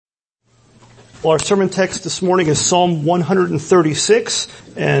Well, our sermon text this morning is Psalm 136,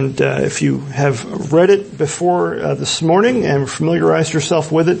 and if you have read it before this morning and familiarized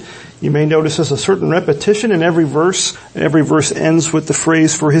yourself with it, you may notice there's a certain repetition in every verse, and every verse ends with the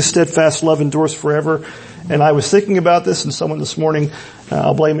phrase, "For his steadfast love endures forever." And I was thinking about this, and someone this morning,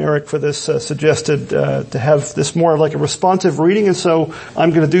 I'll blame Eric for this, suggested to have this more like a responsive reading, and so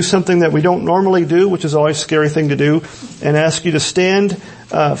I'm going to do something that we don't normally do, which is always a scary thing to do, and ask you to stand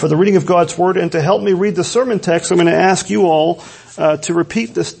for the reading of God's Word, and to help me read the sermon text, I'm going to ask you all to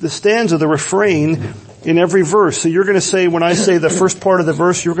repeat the stanza, the refrain, in every verse. So you're going to say, when I say the first part of the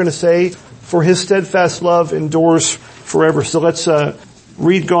verse, you're going to say, "For his steadfast love endures forever." So let's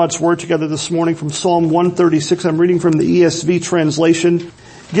read God's Word together this morning from Psalm 136. I'm reading from the ESV translation.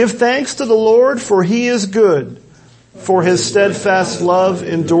 "Give thanks to the Lord, for he is good, for his steadfast love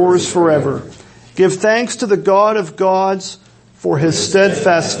endures forever. Give thanks to the God of gods, for his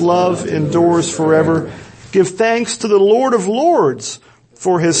steadfast love endures forever. Give thanks to the Lord of lords,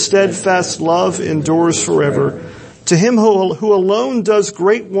 for his steadfast love endures forever. To him who alone does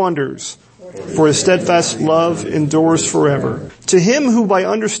great wonders, for his steadfast love endures forever. To him who by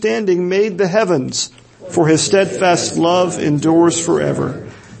understanding made the heavens, for his steadfast love endures forever.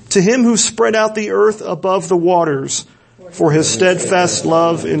 To him who spread out the earth above the waters, for his steadfast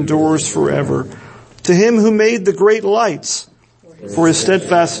love endures forever. To him who made the great lights, for his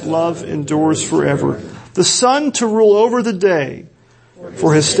steadfast love endures forever. The sun to rule over the day,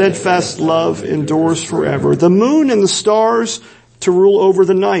 for his steadfast love endures forever. The moon and the stars to rule over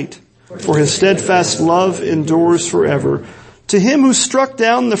the night, for his steadfast love endures forever. To him who struck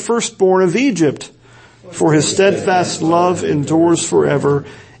down the firstborn of Egypt, for his steadfast love endures forever,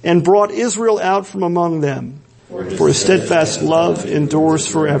 and brought Israel out from among them, for his steadfast love endures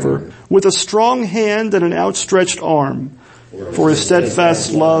forever. With a strong hand and an outstretched arm, for his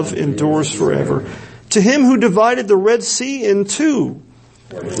steadfast love endures forever. To him who divided the Red Sea in two,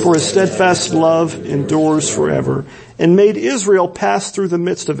 for his steadfast love endures forever, and made Israel pass through the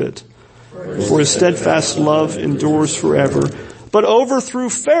midst of it, for his steadfast love endures forever, but overthrew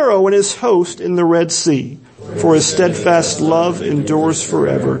Pharaoh and his host in the Red Sea, for his steadfast love endures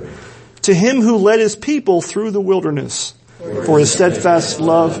forever. To him who led his people through the wilderness, for his steadfast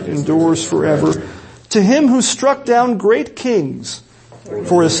love endures forever. To him who struck down great kings,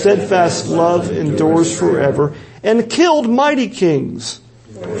 for his steadfast love endures forever, and killed mighty kings,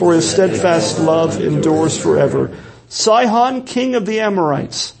 for his steadfast love endures forever. Sihon, king of the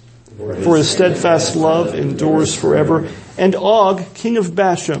Amorites, for his steadfast love endures forever, and Og, king of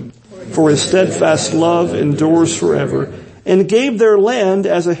Bashan, for his steadfast love endures forever, and gave their land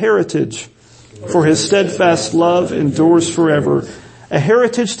as a heritage, for his steadfast love endures forever, a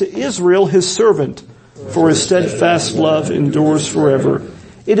heritage to Israel his servant, for his steadfast love endures forever.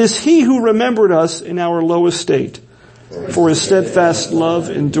 It is he who remembered us in our low estate, for his steadfast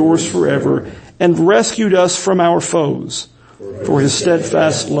love endures forever, and rescued us from our foes, for his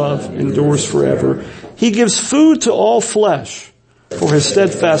steadfast love endures forever. He gives food to all flesh, for his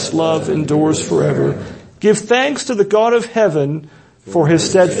steadfast love endures forever. Give thanks to the God of heaven, for his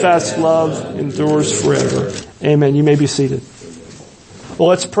steadfast love endures forever. Amen. You may be seated. Well,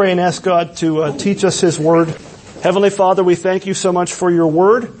 let's pray and ask God to teach us his word. Heavenly Father, we thank you so much for your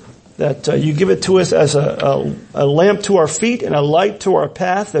word, that you give it to us as a lamp to our feet and a light to our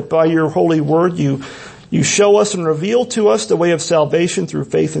path, that by your holy word you show us and reveal to us the way of salvation through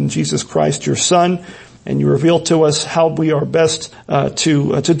faith in Jesus Christ, your Son, and you reveal to us how we are best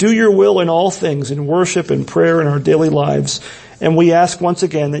to do your will in all things, in worship and prayer in our daily lives. And we ask once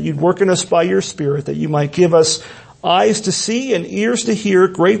again that you'd work in us by your Spirit, that you might give us eyes to see and ears to hear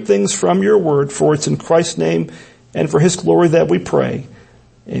great things from your word, for it's in Christ's name and for his glory that we pray.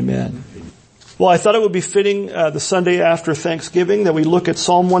 Amen. Well, I thought it would be fitting the Sunday after Thanksgiving that we look at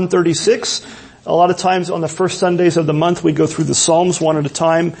Psalm 136. A lot of times on the first Sundays of the month we go through the Psalms one at a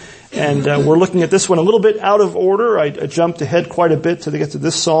time, and we're looking at this one a little bit out of order. I jumped ahead quite a bit to get to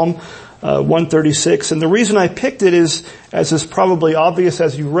this Psalm 136, and the reason I picked it is, as is probably obvious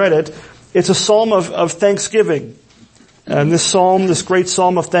as you read it, it's a psalm of thanksgiving. And this psalm, this great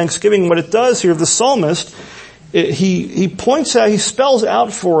psalm of thanksgiving, what it does here, the psalmist, he points out, he spells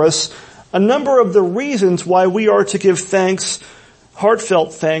out for us a number of the reasons why we are to give thanks,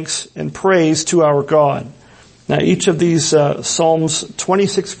 heartfelt thanks and praise to our God. Now each of these Psalms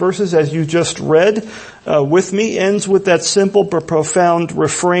 26 verses, as you just read with me, ends with that simple but profound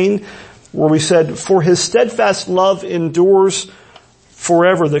refrain where we said, "For his steadfast love endures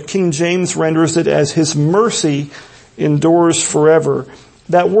forever." The King James renders it as his mercy endures forever.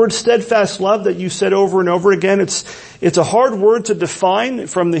 That word steadfast love that you said over and over again, it's a hard word to define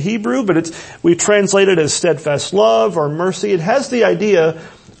from the Hebrew, but we translate it as steadfast love or mercy. It has the idea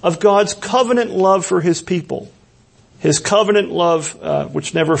of God's covenant love for His people. His covenant love,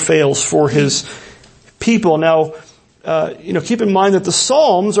 which never fails for His people. Now, keep in mind that the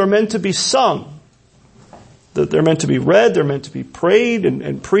Psalms are meant to be sung. That they're meant to be read, they're meant to be prayed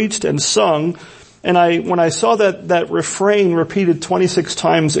and preached and sung. And when I saw that refrain repeated 26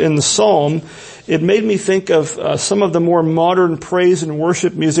 times in the Psalm, it made me think of some of the more modern praise and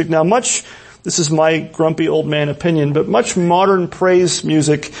worship music. Now this is my grumpy old man opinion, but much modern praise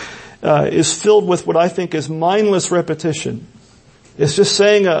music is filled with what I think is mindless repetition. It's just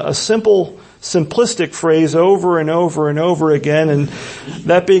saying a simplistic phrase over and over and over again. And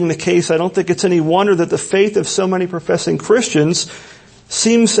that being the case, I don't think it's any wonder that the faith of so many professing Christians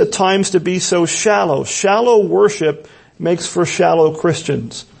seems at times to be so shallow. Shallow worship makes for shallow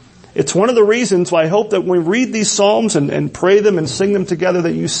Christians. It's one of the reasons why I hope that when we read these Psalms and pray them and sing them together,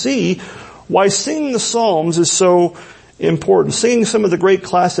 that you see why singing the Psalms is so important. Singing some of the great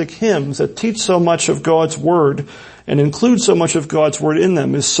classic hymns that teach so much of God's Word and include so much of God's Word in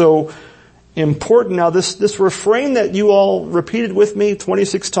them is so important. Now this refrain that you all repeated with me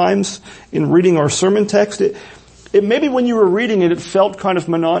 26 times in reading our sermon text, it maybe when you were reading it felt kind of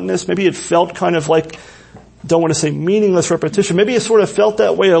monotonous. Maybe it felt kind of like, don't want to say meaningless repetition. Maybe it sort of felt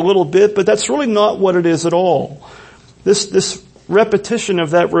that way a little bit, but that's really not what it is at all. This repetition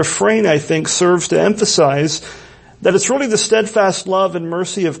of that refrain, I think, serves to emphasize that it's really the steadfast love and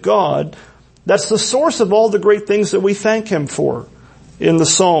mercy of God that's the source of all the great things that we thank Him for in the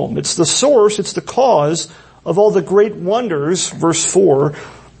Psalm. It's the source, it's the cause of all the great wonders, verse 4,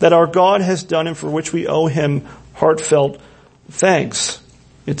 that our God has done and for which we owe Him heartfelt thanks.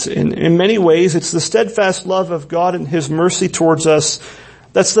 It's in many ways, it's the steadfast love of God and His mercy towards us.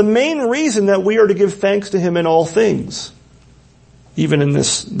 That's the main reason that we are to give thanks to Him in all things, even in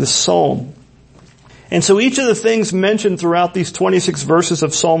this Psalm. And so each of the things mentioned throughout these 26 verses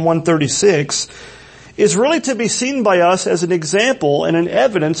of Psalm 136 is really to be seen by us as an example and an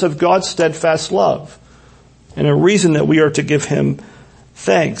evidence of God's steadfast love and a reason that we are to give Him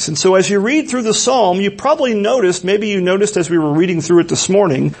thanks. And so as you read through the Psalm, you probably noticed, maybe you noticed as we were reading through it this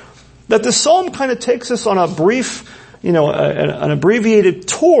morning, that the Psalm kind of takes us on a brief, an abbreviated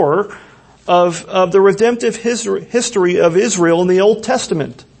tour of the redemptive history of Israel in the Old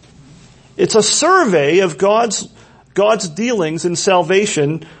Testament. It's a survey of God's dealings in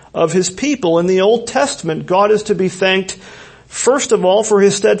salvation of His people. In the Old Testament, God is to be thanked, first of all, for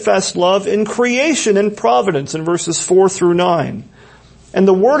His steadfast love in creation and providence in verses 4 through 9. And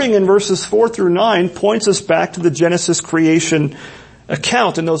the wording in verses 4 through 9 points us back to the Genesis creation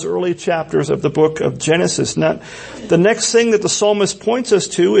account in those early chapters of the book of Genesis. Now, the next thing that the psalmist points us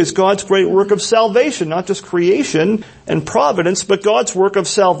to is God's great work of salvation, not just creation and providence, but God's work of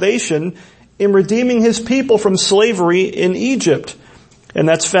salvation in redeeming His people from slavery in Egypt. And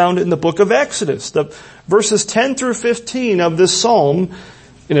that's found in the book of Exodus. The verses 10 through 15 of this psalm,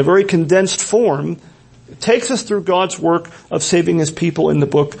 in a very condensed form, takes us through God's work of saving His people in the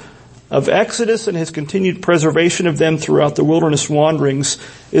book of Exodus, and His continued preservation of them throughout the wilderness wanderings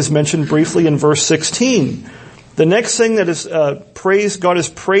is mentioned briefly in verse 16. The next thing that is God is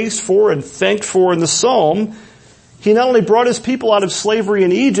praised for and thanked for in the psalm, He not only brought His people out of slavery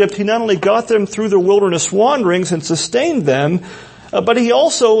in Egypt, He not only got them through the wilderness wanderings and sustained them, but He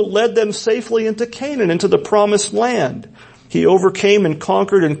also led them safely into Canaan, into the promised land. He overcame and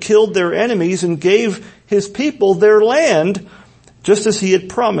conquered and killed their enemies and gave His people their land, just as He had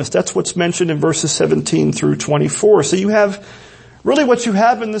promised. That's what's mentioned in verses 17 through 24. So you have, really what you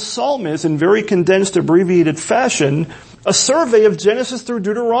have in this psalm is, in very condensed, abbreviated fashion, a survey of Genesis through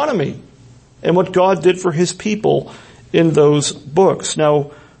Deuteronomy and what God did for His people in those books.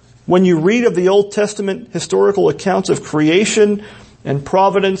 Now, when you read of the Old Testament historical accounts of creation and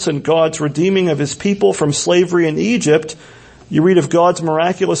providence and God's redeeming of His people from slavery in Egypt, you read of God's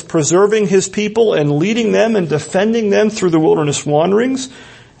miraculous preserving His people and leading them and defending them through the wilderness wanderings.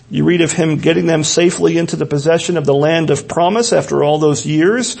 You read of Him getting them safely into the possession of the land of promise after all those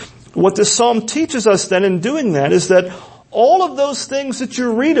years. What this psalm teaches us then in doing that is that all of those things that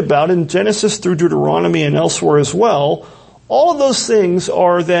you read about in Genesis through Deuteronomy and elsewhere as well, all of those things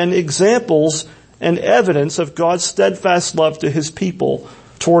are then examples and evidence of God's steadfast love to His people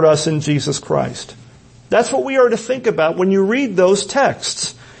toward us in Jesus Christ. That's what we are to think about when you read those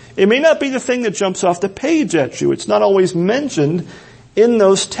texts. It may not be the thing that jumps off the page at you. It's not always mentioned in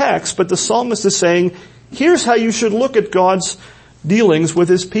those texts, but the psalmist is saying, here's how you should look at God's dealings with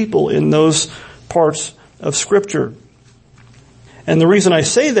His people in those parts of Scripture. And the reason I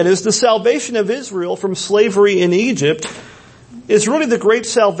say that is the salvation of Israel from slavery in Egypt is really the great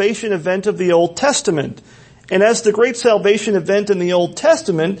salvation event of the Old Testament. And as the great salvation event in the Old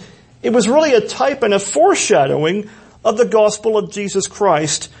Testament, it was really a type and a foreshadowing of the gospel of Jesus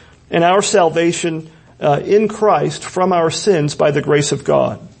Christ and our salvation in Christ from our sins by the grace of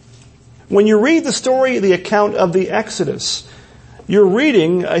God. When you read the story, the account of the Exodus, you're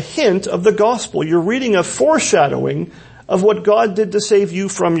reading a hint of the gospel. You're reading a foreshadowing of what God did to save you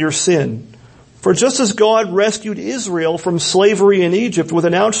from your sin. For just as God rescued Israel from slavery in Egypt with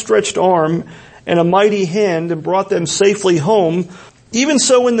an outstretched arm and a mighty hand and brought them safely home, even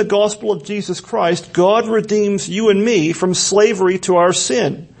so in the gospel of Jesus Christ, God redeems you and me from slavery to our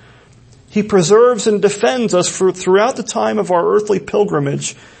sin. He preserves and defends us throughout the time of our earthly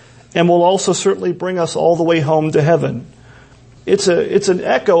pilgrimage and will also certainly bring us all the way home to heaven. It's an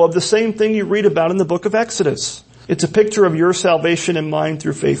echo of the same thing you read about in the book of Exodus. It's a picture of your salvation and mine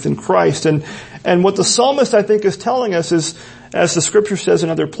through faith in Christ. And what the psalmist, I think, is telling us is, as the scripture says in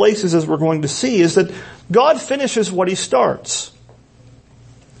other places, as we're going to see, is that God finishes what he starts.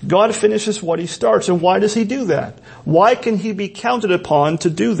 God finishes what he starts. And why does he do that? Why can he be counted upon to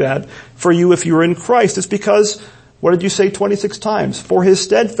do that for you if you're in Christ? It's because, what did you say 26 times? For his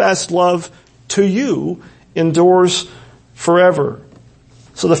steadfast love to you endures forever.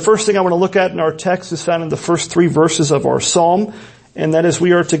 So the first thing I want to look at in our text is found in the first 3 verses of our psalm, and that is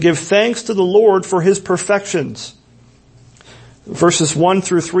we are to give thanks to the Lord for his perfections. Verses 1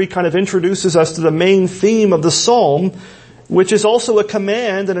 through 3 kind of introduces us to the main theme of the psalm, which is also a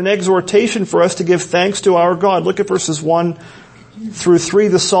command and an exhortation for us to give thanks to our God. Look at verses 1 through 3.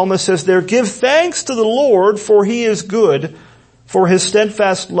 The psalmist says there, "Give thanks to the Lord, for he is good, for his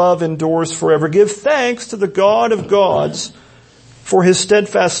steadfast love endures forever. Give thanks to the God of gods, for his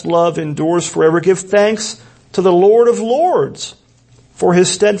steadfast love endures forever. Give thanks to the Lord of lords, for his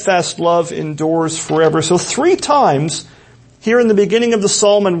steadfast love endures forever." So 3 times here in the beginning of the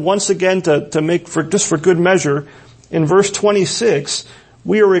psalm, and once again to make for good measure, in verse 26,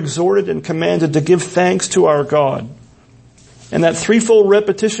 we are exhorted and commanded to give thanks to our God. And that threefold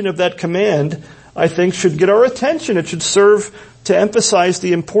repetition of that command, I think, should get our attention. It should serve to emphasize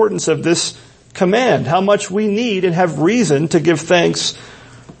the importance of this command, how much we need and have reason to give thanks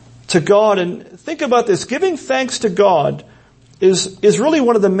to God. And think about this. Giving thanks to God is really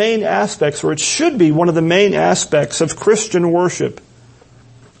one of the main aspects, or it should be one of the main aspects of Christian worship.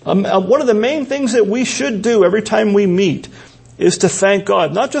 One of the main things that we should do every time we meet is to thank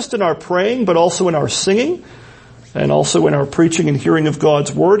God, not just in our praying, but also in our singing, and also in our preaching and hearing of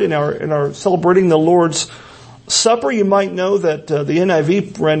God's word, in our celebrating the Lord's Supper. You might know that the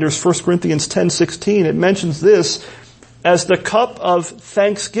NIV renders 1 Corinthians 10:16. It mentions this as the cup of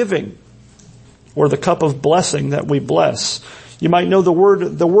thanksgiving, or the cup of blessing that we bless. You might know the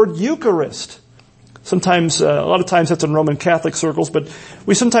word Eucharist. Sometimes, a lot of times that's in Roman Catholic circles, but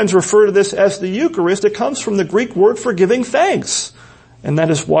we sometimes refer to this as the Eucharist. It comes from the Greek word for giving thanks. And that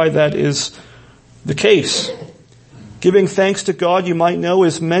is why that is the case. Giving thanks to God, you might know,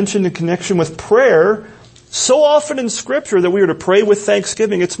 is mentioned in connection with prayer so often in Scripture that we are to pray with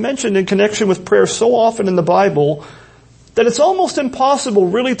thanksgiving. It's mentioned in connection with prayer so often in the Bible that it's almost impossible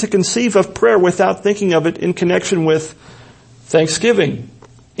really to conceive of prayer without thinking of it in connection with thanksgiving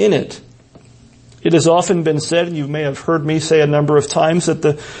in it. It has often been said, and you may have heard me say a number of times, that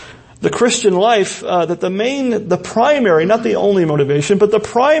the Christian life, that the primary, not the only motivation, but the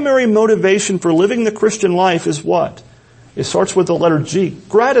primary motivation for living the Christian life is what? It starts with the letter G,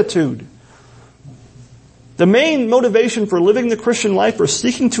 gratitude. The main motivation for living the Christian life, or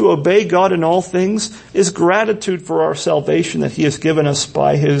seeking to obey God in all things, is gratitude for our salvation that he has given us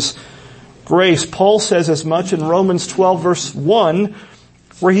by his grace. Paul says as much in Romans 12 verse 1,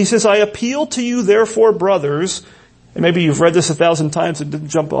 where he says, "I appeal to you therefore, brothers," and maybe you've read this 1,000 times, it didn't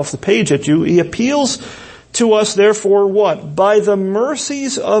jump off the page at you. He appeals to us therefore what? "By the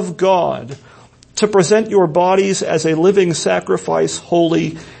mercies of God, to present your bodies as a living sacrifice,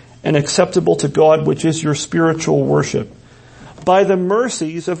 holy and acceptable to God, which is your spiritual worship." By the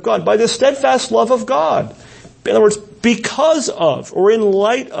mercies of God, by the steadfast love of God. In other words, because of, or in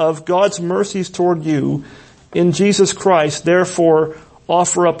light of God's mercies toward you in Jesus Christ, therefore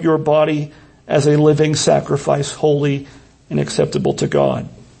offer up your body as a living sacrifice, holy and acceptable to God.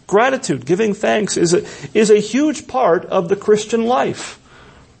 Gratitude, giving thanks, is a huge part of the Christian life.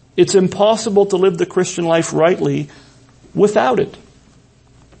 It's impossible to live the Christian life rightly without it.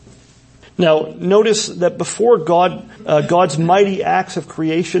 Now, notice that before God's mighty acts of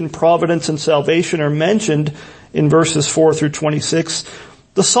creation, providence, and salvation are mentioned in verses 4 through 26,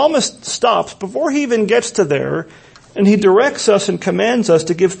 the psalmist stops before he even gets to there, And he directs us and commands us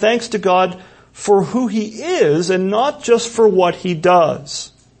to give thanks to God for who he is and not just for what he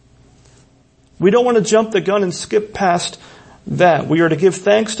does. We don't want to jump the gun and skip past that. We are to give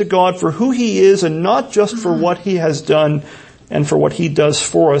thanks to God for who he is and not just for what he has done and for what he does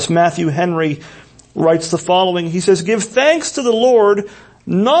for us. Matthew Henry writes the following. He says, "Give thanks to the Lord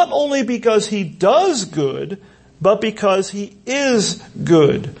not only because he does good, but because he is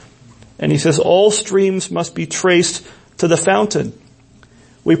good." And he says, all streams must be traced to the fountain.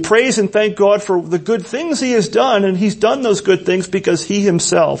 We praise and thank God for the good things he has done, and he's done those good things because he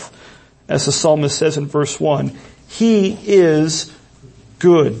himself, as the psalmist says in verse 1, he is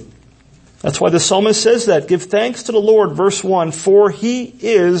good. That's why the psalmist says that. Give thanks to the Lord, verse 1, for he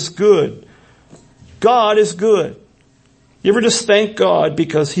is good. God is good. You ever just thank God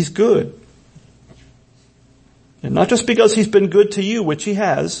because he's good? And not just because he's been good to you, which he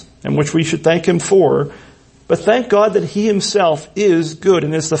has, and which we should thank him for, but thank God that he himself is good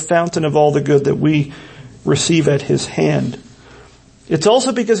and is the fountain of all the good that we receive at his hand. It's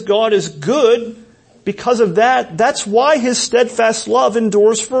also because God is good. Because of that, that's why his steadfast love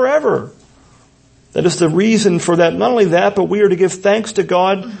endures forever. That is the reason for that. Not only that, but we are to give thanks to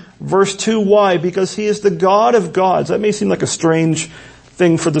God. Verse 2, why? Because he is the God of gods. That may seem like a strange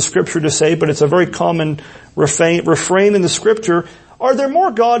thing for the scripture to say, but it's a very common refrain in the scripture. Are there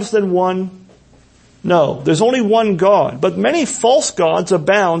more gods than one? No, there's only one God. But many false gods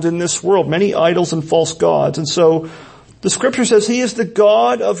abound in this world, many idols and false gods. And so the scripture says he is the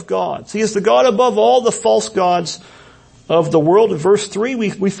God of gods. He is the God above all the false gods of the world. In verse 3,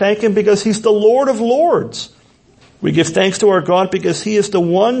 we thank him because he's the Lord of lords. We give thanks to our God because he is the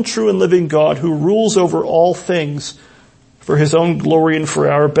one true and living God who rules over all things for his own glory and for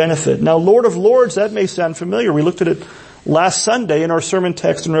our benefit. Now, Lord of lords, that may sound familiar. We looked at it last Sunday in our sermon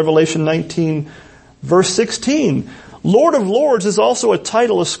text in Revelation 19, verse 16. Lord of lords is also a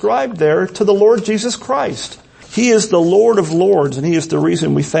title ascribed there to the Lord Jesus Christ. He is the Lord of lords, and he is the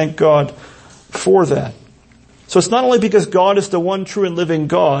reason we thank God for that. So it's not only because God is the one true and living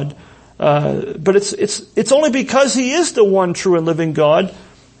God, but it's only because he is the one true and living God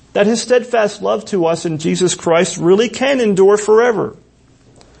that his steadfast love to us in Jesus Christ really can endure forever.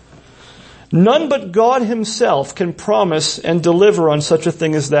 None but God himself can promise and deliver on such a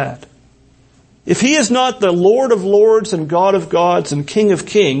thing as that. If he is not the Lord of lords and God of gods and King of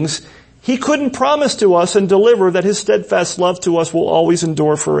kings, he couldn't promise to us and deliver that his steadfast love to us will always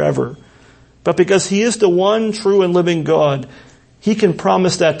endure forever. But because he is the one true and living God, he can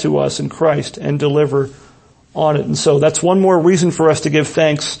promise that to us in Christ and deliver on it. And so that's one more reason for us to give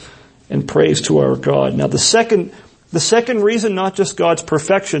thanks and praise to our God. Now the second reason, not just God's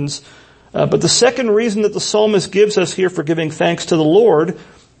perfections, but the second reason that the psalmist gives us here for giving thanks to the Lord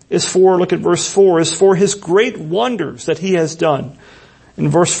is for, look at verse 4, is for his great wonders that he has done. In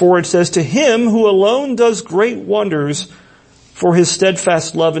verse 4 it says, to him who alone does great wonders, for his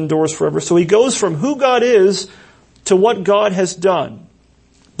steadfast love endures forever. So he goes from who God is to what God has done.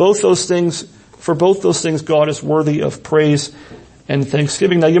 For both those things, God is worthy of praise and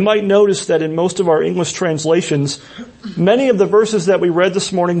thanksgiving. Now you might notice that in most of our English translations, many of the verses that we read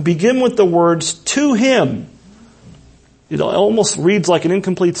this morning begin with the words, to him. It almost reads like an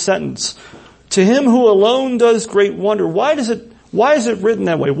incomplete sentence. To him who alone does great wonder. Why is it written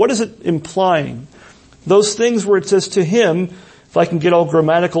that way? What is it implying? Those things where it says to him, if I can get all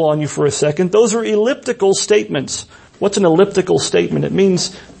grammatical on you for a second, those are elliptical statements. What's an elliptical statement? It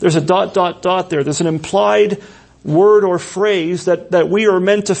means there's a ... there. There's an implied word or phrase that we are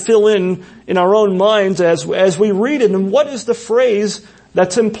meant to fill in our own minds as we read it. And what is the phrase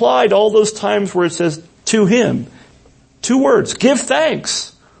that's implied all those times where it says to him? 2 words. Give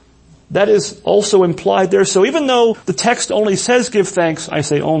thanks. That is also implied there. So even though the text only says give thanks, I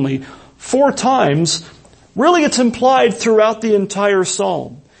say only, 4 times, really it's implied throughout the entire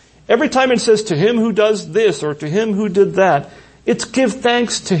psalm. Every time it says to him who does this or to him who did that, it's give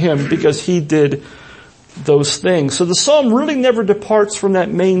thanks to him because he did those things. So the psalm really never departs from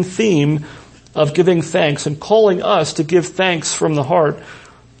that main theme of giving thanks and calling us to give thanks from the heart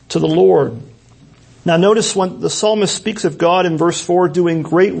to the Lord. Now notice when the psalmist speaks of God in verse 4 doing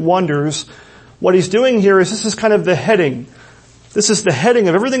great wonders, what he's doing here is this is kind of the heading. This is the heading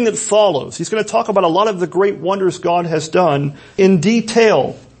of everything that follows. He's going to talk about a lot of the great wonders God has done in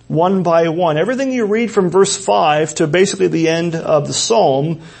detail, one by one. Everything you read from verse 5 to basically the end of the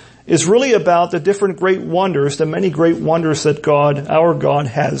psalm is really about the different great wonders, the many great wonders that God, our God,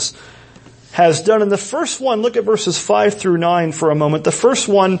 has done. And the first one, look at verses 5 through 9 for a moment. The first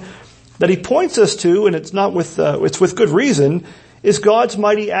one that he points us to, and it's with good reason, is God's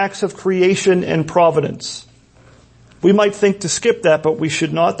mighty acts of creation and providence. We might think to skip that, but we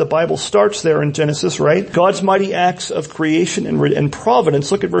should not. The Bible starts there in Genesis, right? God's mighty acts of creation and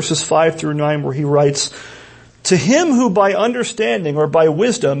providence. Look at verses 5 through 9 where he writes, "To him who by understanding or by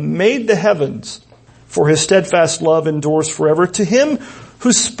wisdom made the heavens, for his steadfast love endures forever. To him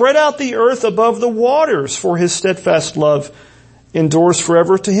who spread out the earth above the waters, for his steadfast love endures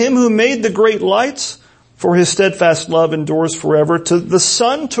forever. To him who made the great lights, for his steadfast love endures forever. To the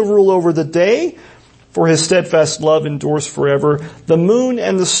sun to rule over the day, for his steadfast love endures forever. The moon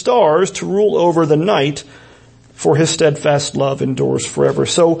and the stars to rule over the night, for his steadfast love endures forever."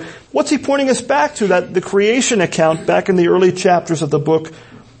 So what's he pointing us back to? That the creation account back in the early chapters of the book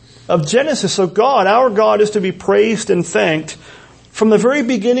of Genesis. So God, our God, is to be praised and thanked from the very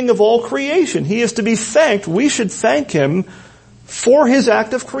beginning of all creation. He is to be thanked. We should thank him for his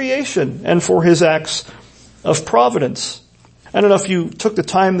act of creation and for his acts of providence. I don't know if you took the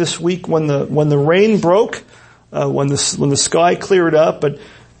time this week when the rain broke, when the sky cleared up, but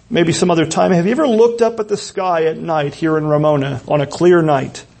maybe some other time. Have you ever looked up at the sky at night here in Ramona on a clear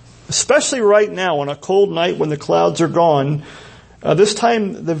night? Especially right now on a cold night when the clouds are gone. This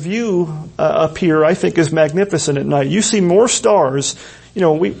time the view up here, I think, is magnificent at night. You see more stars.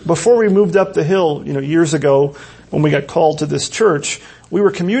 Before we moved up the hill, years ago when we got called to this church, we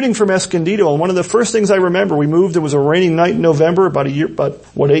were commuting from Escondido, and one of the first things I remember, we moved, it was a rainy night in November, about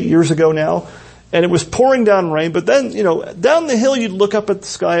 8 years ago now, and it was pouring down rain, but then, down the hill you'd look up at the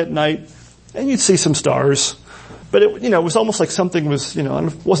sky at night, and you'd see some stars. But it was almost like something was, it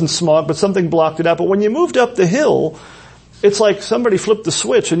wasn't smog, but something blocked it out. But when you moved up the hill, it's like somebody flipped the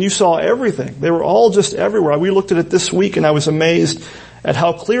switch and you saw everything. They were all just everywhere. We looked at it this week and I was amazed at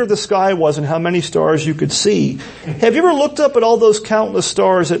how clear the sky was and how many stars you could see. Have you ever looked up at all those countless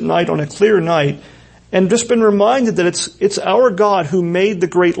stars at night on a clear night and just been reminded that it's our God who made the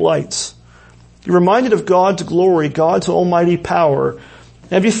great lights? You're reminded of God's glory, God's almighty power.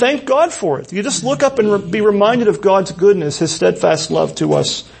 Have you thanked God for it? You just look up and be reminded of God's goodness, his steadfast love to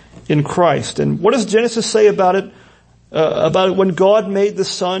us in Christ. And what does Genesis say about it? About when God made the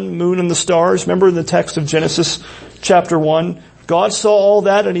sun, moon, and the stars? Remember in the text of Genesis chapter 1? God saw all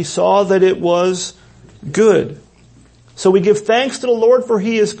that and he saw that it was good. So we give thanks to the Lord for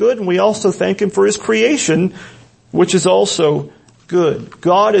he is good, and we also thank him for his creation, which is also good.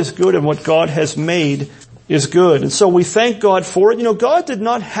 God is good, and what God has made is good. And so we thank God for it. God did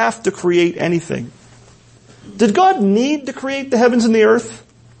not have to create anything. Did God need to create the heavens and the earth?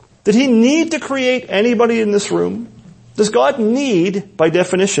 Did he need to create anybody in this room? Does God need, by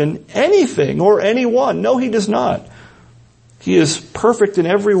definition, anything or anyone? No, he does not. He is perfect in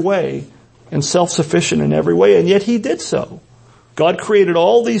every way and self-sufficient in every way, and yet he did so. God created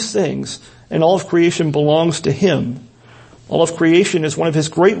all these things, and all of creation belongs to him. All of creation is one of his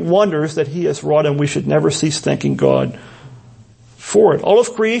great wonders that he has wrought, and we should never cease thanking God for it. All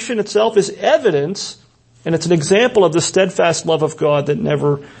of creation itself is evidence, and it's an example of the steadfast love of God that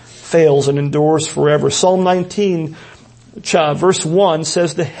never fails and endures forever. Psalm 19, verse 1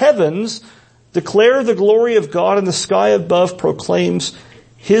 says, "The heavens declare the glory of God, and the sky above proclaims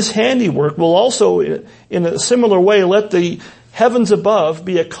his handiwork." Will also, in a similar way, let the heavens above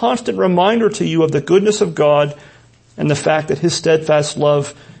be a constant reminder to you of the goodness of God and the fact that his steadfast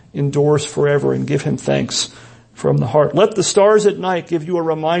love endures forever, and give him thanks from the heart. Let the stars at night give you a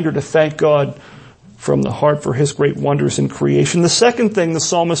reminder to thank God from the heart for his great wonders in creation. The second thing the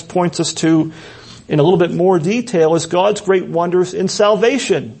psalmist points us to in a little bit more detail is God's great wonders in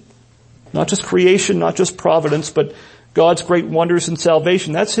salvation. Not just creation, not just providence, but God's great wonders in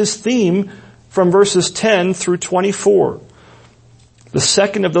salvation. That's his theme from verses 10 through 24. The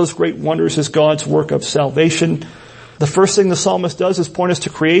second of those great wonders is God's work of salvation. The first thing the psalmist does is point us to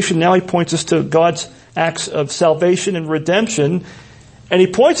creation. Now he points us to God's acts of salvation and redemption. And he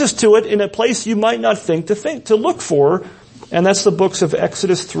points us to it in a place you might not think to look for. And that's the books of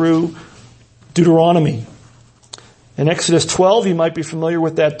Exodus through Deuteronomy. In Exodus 12, you might be familiar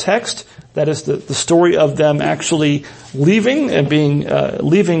with that text. That is the story of them actually leaving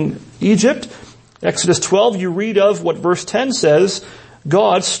Egypt. Exodus 12, you read of what verse 10 says,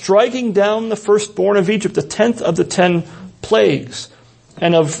 God striking down the firstborn of Egypt, the 10th of the 10 plagues.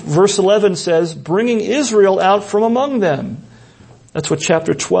 And of verse 11 says, bringing Israel out from among them. That's what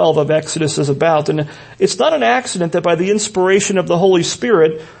chapter 12 of Exodus is about. And it's not an accident that by the inspiration of the Holy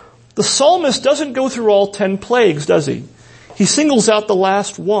Spirit, the psalmist doesn't go through all 10 plagues, does he? He singles out the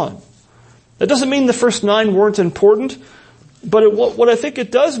last one. That doesn't mean the first 9 weren't important, but what I think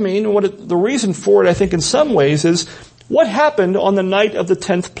it does mean, the reason for it, I think in some ways, is what happened on the night of the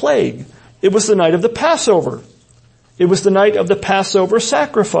 10th plague. It was the night of the Passover. It was the night of the Passover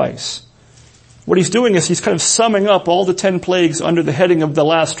sacrifice. What he's doing is he's kind of summing up all the 10 plagues under the heading of the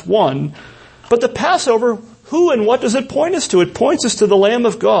last one. But the Passover, who and what does it point us to? It points us to the Lamb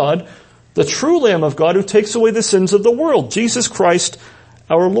of God, the true Lamb of God who takes away the sins of the world, Jesus Christ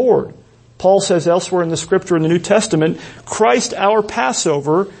our Lord. Paul says elsewhere in the scripture in the New Testament, Christ our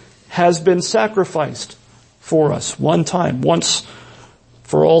Passover has been sacrificed for us one time, once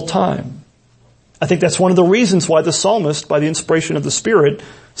for all time. I think that's one of the reasons why the psalmist, by the inspiration of the Spirit,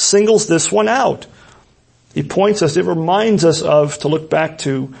 singles this one out. He points us, it reminds us of, to look back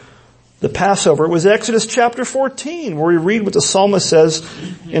to the Passover. It was Exodus chapter 14, where we read what the psalmist says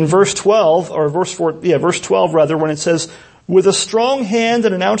in verse 12, or verse 12 rather, when it says, with a strong hand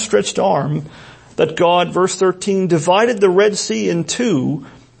and an outstretched arm, that God, verse 13, divided the Red Sea in two,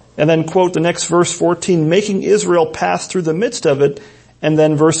 and then quote the next verse 14, making Israel pass through the midst of it, and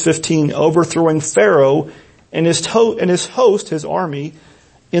then verse 15, overthrowing Pharaoh and his host, his army,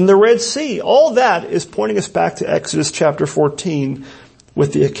 in the Red Sea. All that is pointing us back to Exodus chapter 14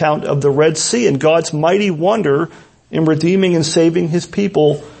 with the account of the Red Sea and God's mighty wonder in redeeming and saving his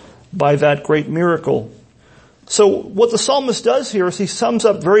people by that great miracle. So what the psalmist does here is he sums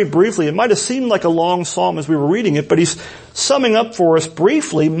up very briefly. It might have seemed like a long psalm as we were reading it, but he's summing up for us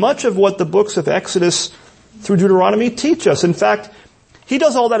briefly much of what the books of Exodus through Deuteronomy teach us. In fact, he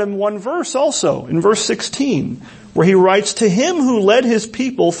does all that in one verse also, in verse 16, where he writes, to him who led his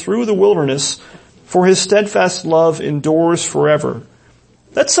people through the wilderness, for his steadfast love endures forever.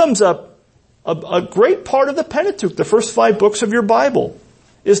 That sums up a great part of the Pentateuch, the first 5 books of your Bible,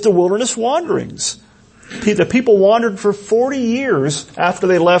 is the wilderness wanderings. The people wandered for 40 years after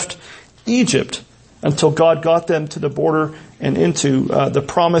they left Egypt until God got them to the border and into the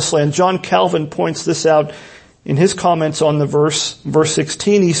promised land. John Calvin points this out in his comments on the verse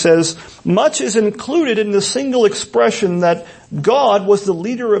 16. He says, much is included in the single expression that God was the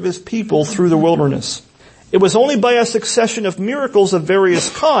leader of his people through the wilderness. It was only by a succession of miracles of various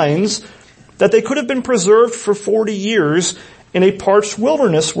kinds that they could have been preserved for 40 years in a parched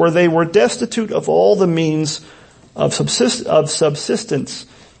wilderness where they were destitute of all the means of subsistence.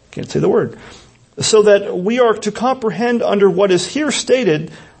 Can't say the word. So that we are to comprehend under what is here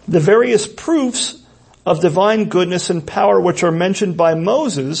stated the various proofs of divine goodness and power which are mentioned by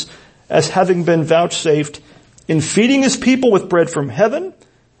Moses as having been vouchsafed in feeding his people with bread from heaven,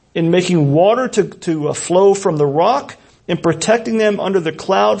 in making water to flow from the rock, in protecting them under the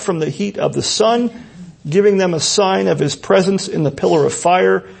cloud from the heat of the sun, giving them a sign of his presence in the pillar of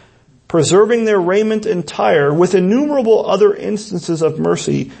fire, preserving their raiment entire, with innumerable other instances of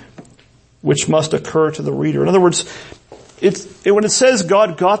mercy which must occur to the reader. In other words, when it says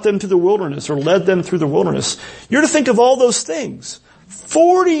God got them to the wilderness or led them through the wilderness, you're to think of all those things.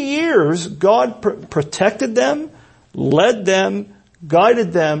 40 years God protected them, led them,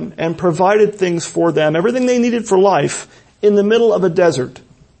 guided them, and provided things for them, everything they needed for life in the middle of a desert.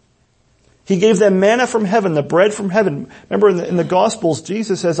 He gave them manna from heaven, the bread from heaven. Remember in the Gospels,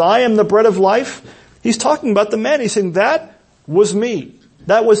 Jesus says, I am the bread of life. He's talking about the manna. He's saying, that was me.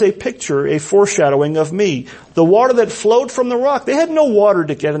 That was a picture, a foreshadowing of me. The water that flowed from the rock. They had no water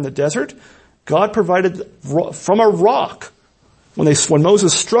to get in the desert. God provided from a rock. When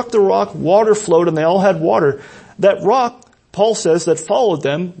Moses struck the rock, water flowed and they all had water. That rock, Paul says, that followed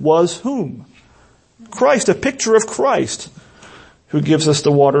them was whom? Christ, a picture of Christ, who gives us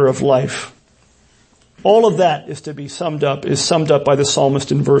the water of life. All of that is summed up by the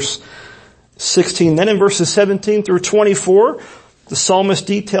psalmist in verse 16. Then in verses 17 through 24, the psalmist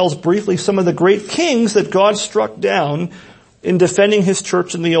details briefly some of the great kings that God struck down in defending his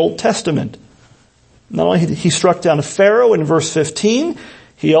church in the Old Testament. Not only he struck down Pharaoh in verse 15,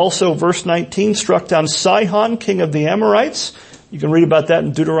 he also, verse 19, struck down Sihon, king of the Amorites. You can read about that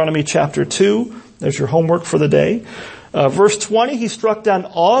in Deuteronomy chapter 2. There's your homework for the day. Verse 20, he struck down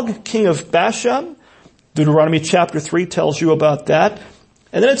Og, king of Bashan. Deuteronomy chapter 3 tells you about that.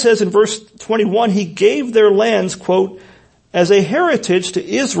 And then it says in verse 21, he gave their lands, quote, as a heritage to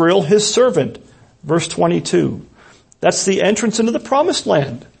Israel, his servant. Verse 22. That's the entrance into the promised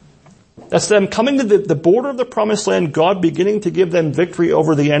land. That's them coming to the border of the promised land, God beginning to give them victory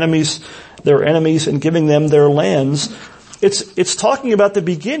over their enemies, and giving them their lands. It's talking about the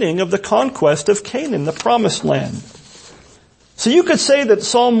beginning of the conquest of Canaan, the promised land. So you could say that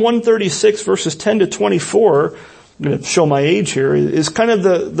Psalm 136 verses 10 to 24, I'm going to show my age here, is kind of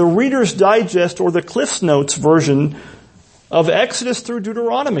the Reader's Digest or the Cliff's Notes version of Exodus through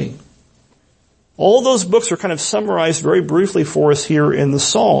Deuteronomy. All those books are kind of summarized very briefly for us here in the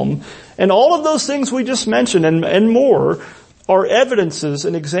Psalm. And all of those things we just mentioned and more are evidences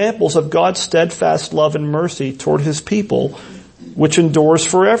and examples of God's steadfast love and mercy toward his people, which endures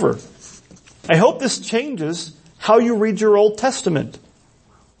forever. I hope this changes how you read your Old Testament.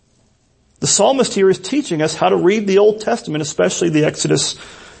 The psalmist here is teaching us how to read the Old Testament, especially the Exodus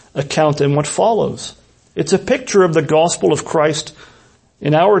account and what follows. It's a picture of the gospel of Christ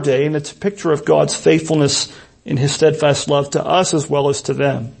in our day, and it's a picture of God's faithfulness in His steadfast love to us as well as to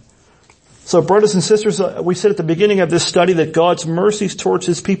them. So brothers and sisters, we said at the beginning of this study that God's mercies towards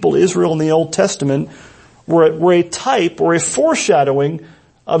His people Israel in the Old Testament were a type or a foreshadowing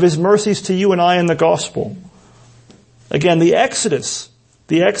of His mercies to you and I in the gospel. Again, the Exodus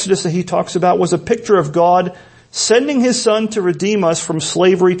that he talks about was a picture of God sending His Son to redeem us from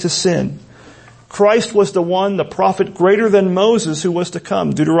slavery to sin. Christ was the one, the prophet greater than Moses who was to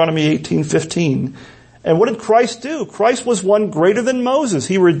come, Deuteronomy 18:15. And what did Christ do? Christ was one greater than Moses.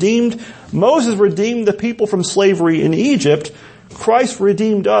 Moses redeemed the people from slavery in Egypt. Christ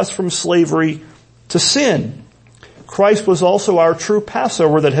redeemed us from slavery to sin. Christ was also our true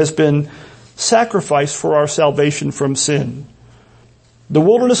Passover that has been sacrificed for our salvation from sin. The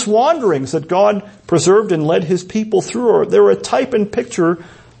wilderness wanderings that God preserved and led His people through, they're a type and picture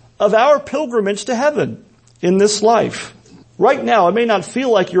of our pilgrimage to heaven in this life. Right now, it may not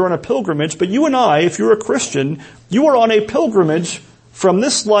feel like you're on a pilgrimage, but you and I, if you're a Christian, you are on a pilgrimage from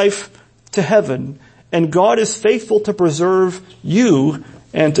this life to heaven, and God is faithful to preserve you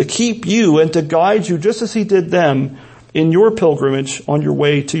and to keep you and to guide you just as He did them in your pilgrimage on your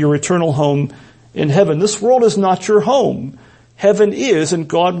way to your eternal home in heaven. This world is not your home. Heaven is, and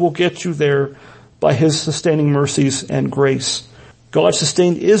God will get you there by His sustaining mercies and grace. God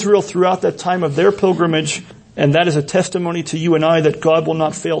sustained Israel throughout that time of their pilgrimage, and that is a testimony to you and I that God will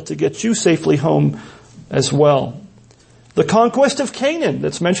not fail to get you safely home as well. The conquest of Canaan,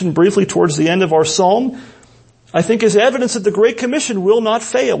 that's mentioned briefly towards the end of our psalm, I think is evidence that the Great Commission will not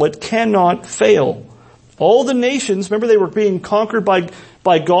fail. It cannot fail. All the nations, remember they were being conquered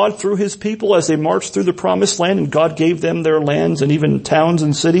by God through His people as they marched through the promised land, and God gave them their lands and even towns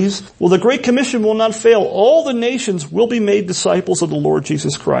and cities. Well, the Great Commission will not fail. All the nations will be made disciples of the Lord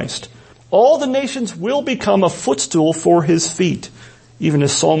Jesus Christ. All the nations will become a footstool for His feet, even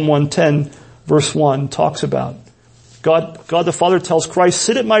as Psalm 110 verse 1 talks about. God the Father tells Christ,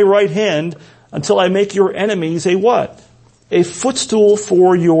 sit at my right hand until I make your enemies a what? A footstool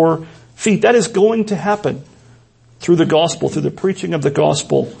for your feet. That is going to happen through the gospel, through the preaching of the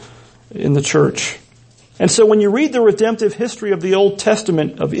gospel in the church. And so when you read the redemptive history of the Old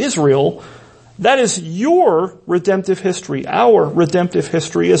Testament of Israel, that is your redemptive history, our redemptive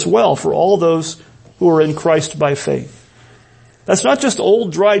history as well for all those who are in Christ by faith. That's not just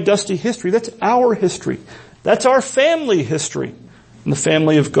old, dry, dusty history. That's our history. That's our family history in the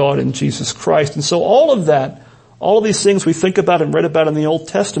family of God in Jesus Christ. And so all of that, all of these things we think about and read about in the Old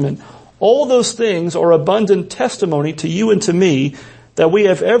Testament, all those things are abundant testimony to you and to me that we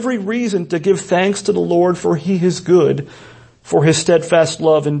have every reason to give thanks to the Lord, for He is good, for His steadfast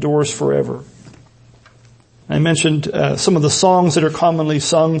love endures forever. I mentioned some of the songs that are commonly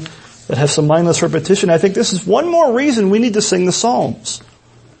sung that have some mindless repetition. I think this is one more reason we need to sing the Psalms,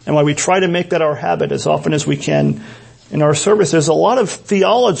 and why we try to make that our habit as often as we can in our service. There's a lot of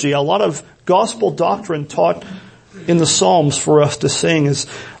theology, a lot of gospel doctrine taught in the Psalms for us to sing. As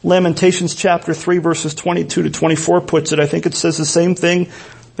Lamentations chapter 3 verses 22 to 24 puts it, I think it says the same thing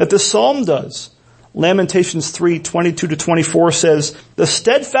that this Psalm does. Lamentations 3:22 to 24 says, the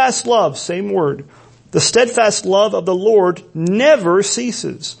steadfast love, same word, the steadfast love of the Lord never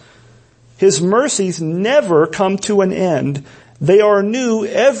ceases. His mercies never come to an end. They are new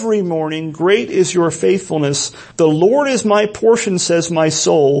every morning. Great is your faithfulness. The Lord is my portion, says my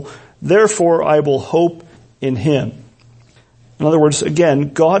soul. Therefore I will hope in Him. In other words,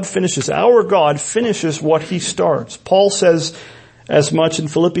 again, our God finishes what He starts. Paul says as much in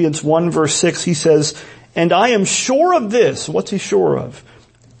Philippians 1 verse 6, he says, and I am sure of this. What's he sure of?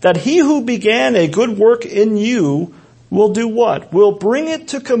 That He who began a good work in you will do what? Will bring it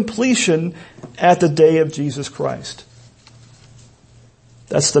to completion at the day of Jesus Christ.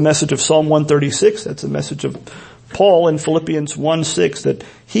 That's the message of Psalm 136. That's the message of Paul in Philippians 1:6, that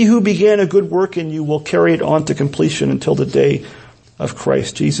He who began a good work in you will carry it on to completion until the day of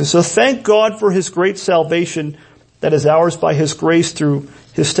Christ Jesus. So thank God for His great salvation that is ours by His grace through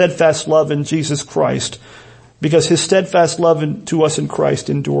His steadfast love in Jesus Christ, because His steadfast love to us in Christ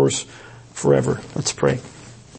endures forever. Let's pray.